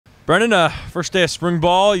Brennan, first day of spring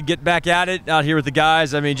ball, you get back at it out here with the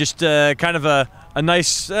guys. I mean, just kind of a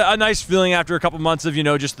nice feeling after a couple months of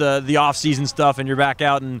just the off season stuff, and you're back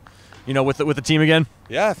out and with the team again.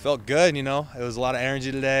 Yeah, it felt good. It was a lot of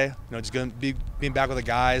energy today. Just being back with the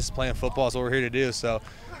guys, playing football is what we're here to do. So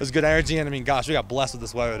it was good energy, and I mean, gosh, we got blessed with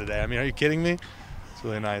this weather today. I mean, are you kidding me? It's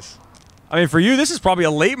really nice. I mean, for you, this is probably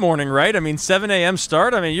a late morning, right? I mean, 7 a.m.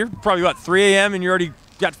 start. I mean, you're probably about 3 a.m. and you already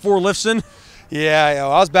got 4 lifts in. Yeah,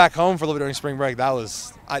 I was back home for a little bit during spring break.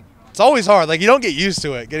 It's always hard. Like, you don't get used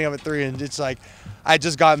to it, getting up at 3, and it's like I had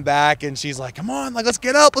just gotten back, and she's like, "Come on, like let's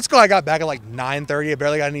get up, let's go." I got back at like 9:30. I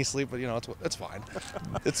barely got any sleep, but it's fine.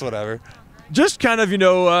 It's whatever. Just kind of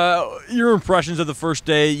your impressions of the first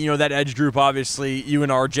day. That edge group, obviously you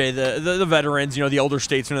and RJ, the veterans, the older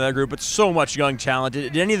statesmen of that group, but so much young talent.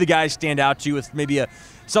 Did any of the guys stand out to you with maybe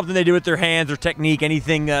something they did with their hands or technique,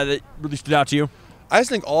 anything that really stood out to you? I just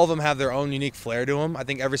think all of them have their own unique flair to them. I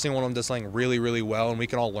think every single one of them does something really, really well, and we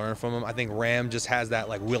can all learn from them. I think Ram just has that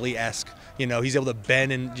like Willie-esque, he's able to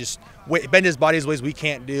bend and just bend his body in ways we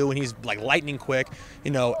can't do, and he's like lightning quick.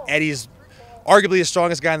 Eddie's arguably the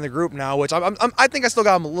strongest guy in the group now, which I think I still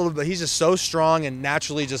got him a little bit. He's just so strong and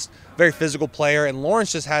naturally just very physical player. And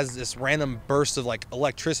Lawrence just has this random burst of like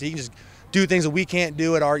electricity. He can just do things that we can't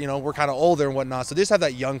do at our, we're kind of older and whatnot. So they just have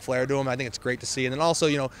that young flair to him. I think it's great to see. And then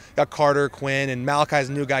also, got Carter, Quinn, and Malachi's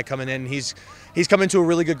a new guy coming in. He's coming to a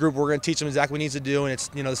really good group. We're going to teach him exactly what he needs to do. And it's,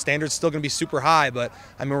 the standard's still going to be super high, but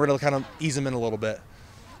I mean, we're going to kind of ease him in a little bit.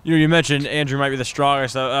 You mentioned Andrew might be the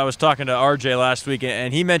strongest. I was talking to RJ last week,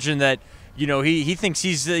 and he mentioned that he thinks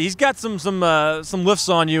he's got some lifts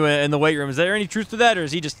on you in the weight room. Is there any truth to that, or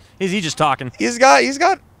is he just talking? He's got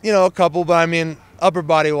a couple, but I mean, upper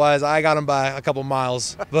body wise, I got him by a couple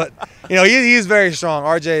miles. But he's very strong.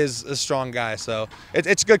 RJ is a strong guy, so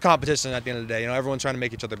it's good competition at the end of the day. Everyone's trying to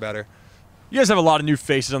make each other better. You guys have a lot of new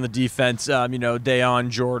faces on the defense. Dayon,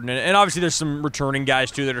 Jordan, and obviously there's some returning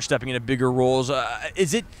guys too that are stepping into bigger roles.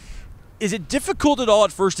 Is it difficult at all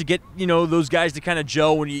at first to get those guys to kind of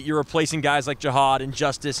gel when you're replacing guys like Jihad and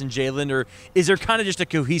Justice and Jalen, or is there kind of just a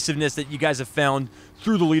cohesiveness that you guys have found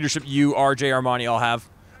through the leadership you, RJ, Armani all have?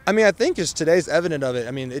 I mean, I think just today's evident of it.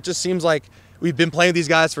 I mean, it just seems like we've been playing with these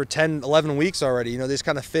guys for 10, 11 weeks already. They just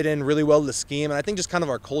kind of fit in really well to the scheme. And I think just kind of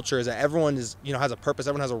our culture is that everyone is, has a purpose,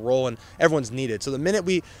 everyone has a role, and everyone's needed. So the minute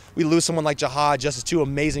we lose someone like Jihad, just as 2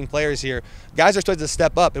 amazing players here, guys are starting to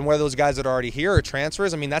step up. And whether those guys that are already here or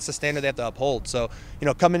transfers, I mean, that's the standard they have to uphold. So,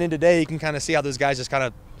 coming in today, you can kind of see how those guys just kind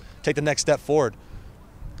of take the next step forward.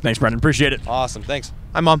 Thanks, Brendan. Appreciate it. Awesome. Thanks.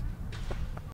 Hi, Mom.